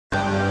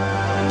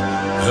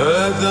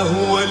هذا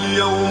هو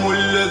اليوم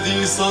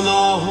الذي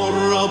صنعه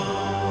الرب،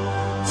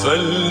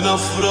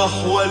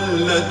 فلنفرح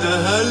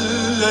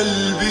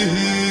ولنتهلل به.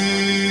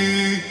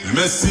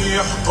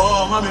 المسيح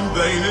قام من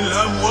بين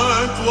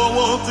الأموات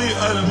ووطئ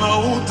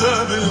الموت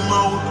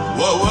بالموت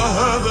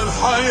ووهب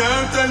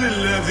الحياة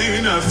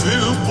للذين في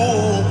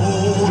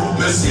القبور.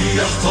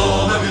 المسيح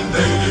قام من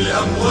بين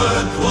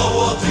الأموات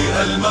ووطئ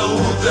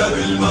الموت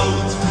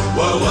بالموت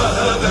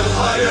ووهب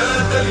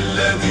الحياة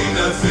للذين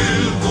في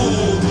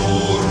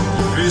القبور.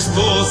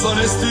 Χριστός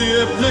Ανέστη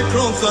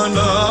έπνεκρον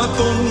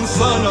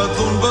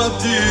θανάτων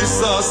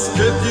βαπτίσας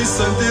και της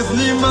εν τη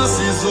μνήμας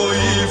η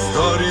ζωή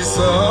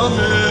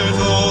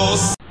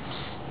ευχαρισάμενος.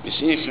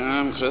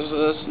 Mashiach,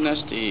 Christos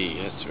Anέσti.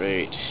 That's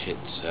right.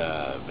 It's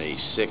May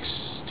 6,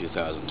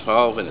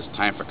 2012, and it's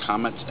time for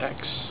Comments X.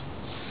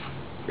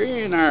 We're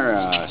in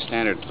our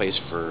standard place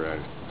for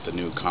the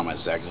new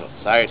Comments X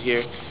outside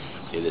here.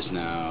 It is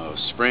now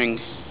spring.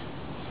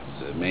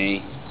 It's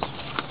May.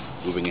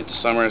 Moving into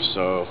summer,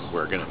 so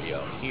we're going to be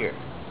out here.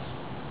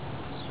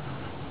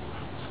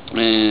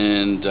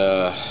 And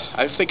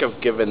I think I've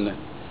given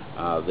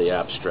the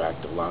abstract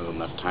a long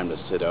enough time to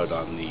sit out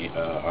on the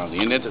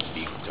internet to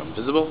become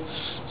visible.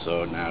 So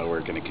now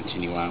we're going to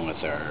continue on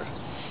with our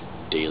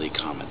daily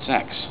Comments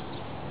X.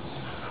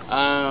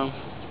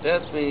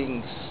 That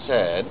being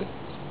said,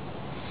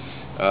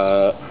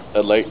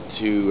 I'd like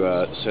to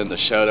send a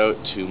shout out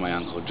to my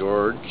Uncle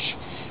George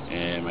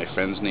and my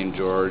friends named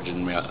George,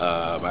 and my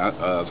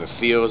other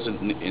Theos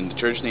in the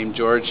church named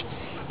George,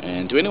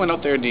 and to anyone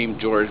out there named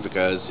George,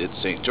 because it's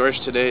St. George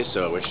today,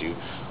 so I wish you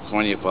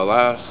Kornia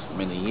Pala,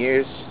 many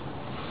years.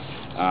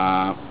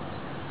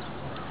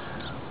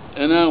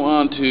 And now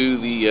on to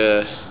the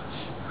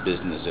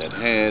business at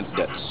hand.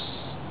 That's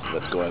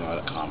what's going on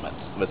at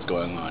Comments. What's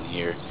going on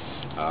here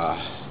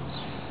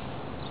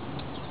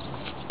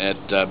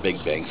at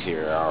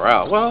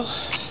BigBangTheoryRL. Well,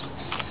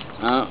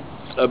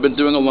 I've been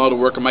doing a lot of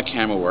work on my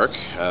camera work.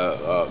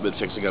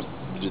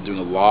 Been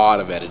doing a lot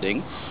of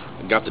editing.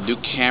 Got the new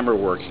camera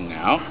working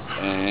now,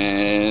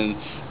 and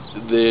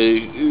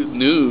the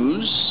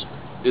news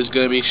is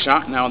going to be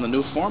shot now in the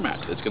new format.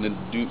 It's going to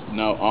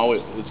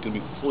it's going to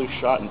be fully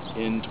shot in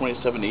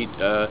 27p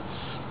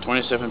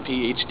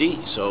HD.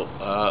 So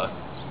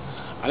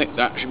I think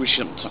that should be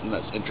something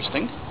that's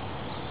interesting,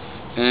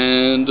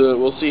 and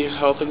we'll see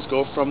how things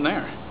go from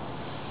there.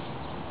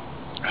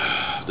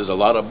 There's a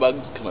lot of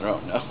bugs coming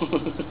around now.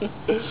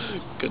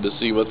 Good to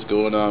see what's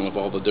going on with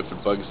all the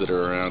different bugs that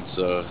are around.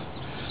 So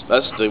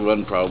that's the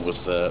one problem with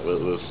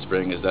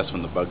spring, is that's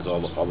when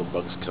all the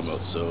bugs come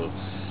out. So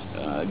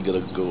I'm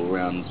gonna go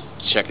around,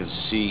 check and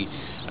see,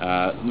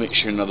 make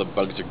sure none of the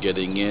bugs are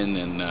getting in,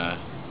 and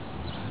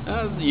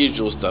the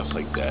usual stuff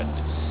like that.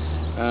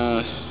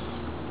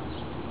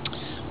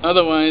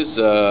 Otherwise,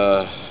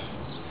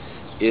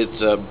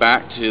 it's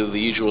back to the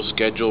usual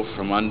schedule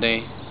for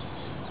Monday.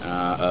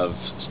 Of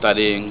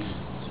studying,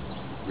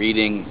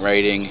 reading,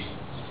 writing,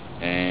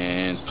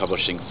 and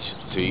publishing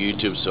through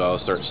YouTube, so I'll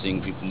start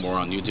seeing people more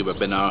on YouTube. I've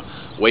been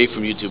away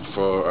from YouTube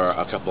for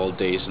a couple of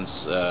days since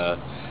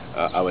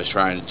I was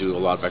trying to do a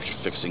lot of extra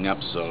fixing up,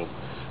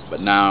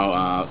 but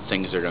now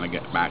things are going to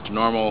get back to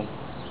normal,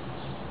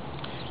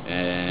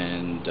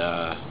 and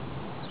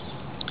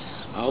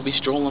I'll be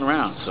strolling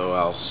around, so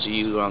I'll see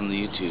you on the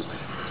YouTube.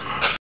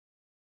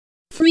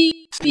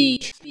 Free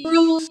speech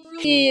rules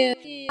here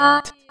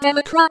at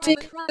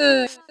Democratic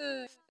Earth.